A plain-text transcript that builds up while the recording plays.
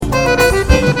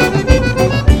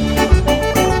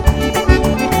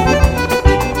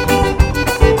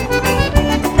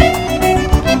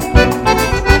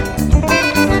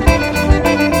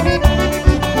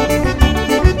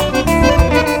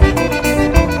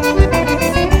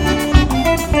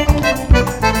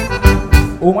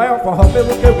O maior forró,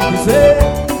 pelo que eu vim dizer,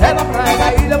 é na praia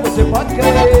da ilha, você pode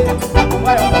crer. O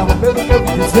maior forró, pelo que eu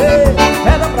vim dizer,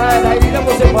 é na praia da ilha,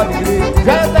 você pode crer.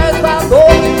 Já é 10 da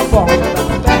noite e o forró já tá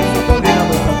no pé, sanfoneira,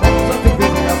 nossa foto, só tem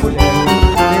vez minha mulher.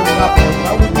 Tem um rapaz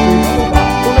pra um beijo no bar,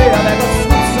 o meia nega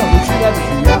sucção do Chile do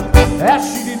dia. É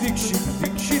xirilique,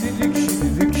 xirilique, xirilique,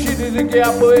 xirilique, xirilique, é a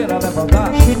poeira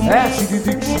levantar. É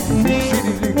xirilique, xirilique,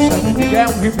 xirilique, xirilique, é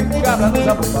um rifle que cabra nos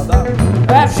abufadar.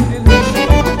 É xirilique,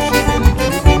 xirilique, xirilique,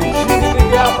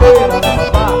 é a poeira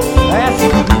levantar. É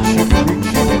xirilique, xirilique,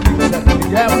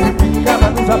 xirilique, é um rifle que cabra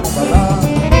nos abufadar.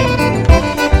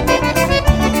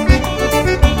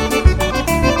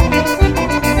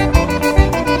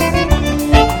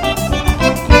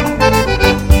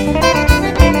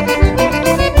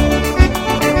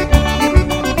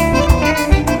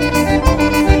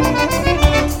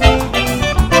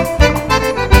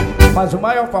 Mas o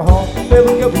maior forró,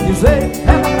 pelo que eu vim dizer,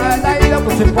 é na praia da ilha,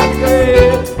 você pode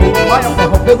crer. O maior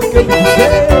forró, pelo que eu vim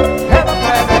dizer, é na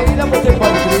praia da ilha, você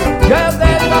pode crer. Já é 10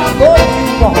 da noite e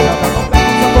o forró já tá no pé,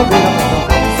 sanfoneira,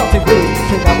 só tem vez,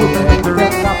 chega a mulher, tem um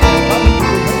café, vai no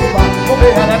beijo no bar,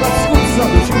 comer a nega, discussão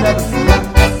do Chile do dia.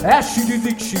 É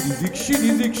xirilique, xirilique,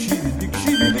 xirilique, xirilique,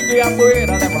 xirilique, é a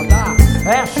poeira levantar.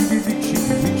 É xirilique,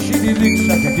 xirilique, xirilique,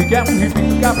 xirilique, é um rifle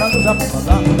que cabra nos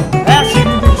abufadar. É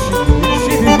xirilique, xirilique,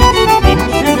 xirilique,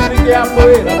 xirilique, é a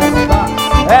poeira levantar.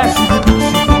 É xirilique,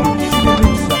 xirilique,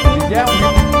 xirilique, xirilique, é um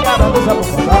rifle que cabra nos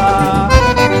abufadar.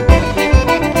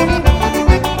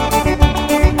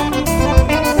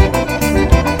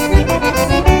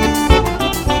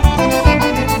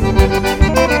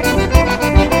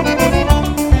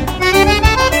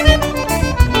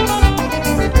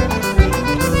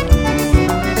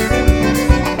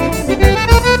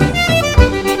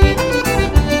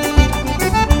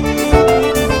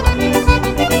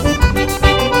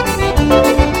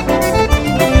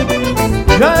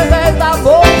 Já é 10 da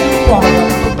noite e o forró já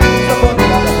tá no pé,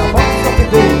 sanfoneira, nega, volta, só tem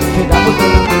vez, chega a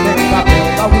mulher, tem um papel,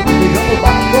 dá um beijão no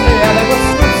bar, comer a nega,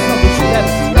 discussão do Chile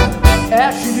do dia. É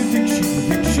xirilique,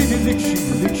 xirilique, xirilique,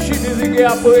 xirilique, xirilique, é a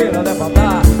poeira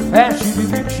levantar. É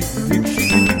xirilique, xirilique,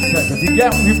 xirilique, xirilique, é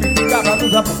um rifle que cabra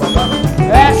nos abufadar.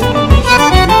 É xirilique,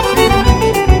 xirilique,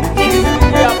 xirilique,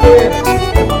 xirilique, é a poeira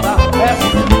levantar. É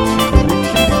xirilique, xirilique,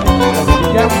 xirilique,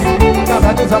 xirilique, é um rifle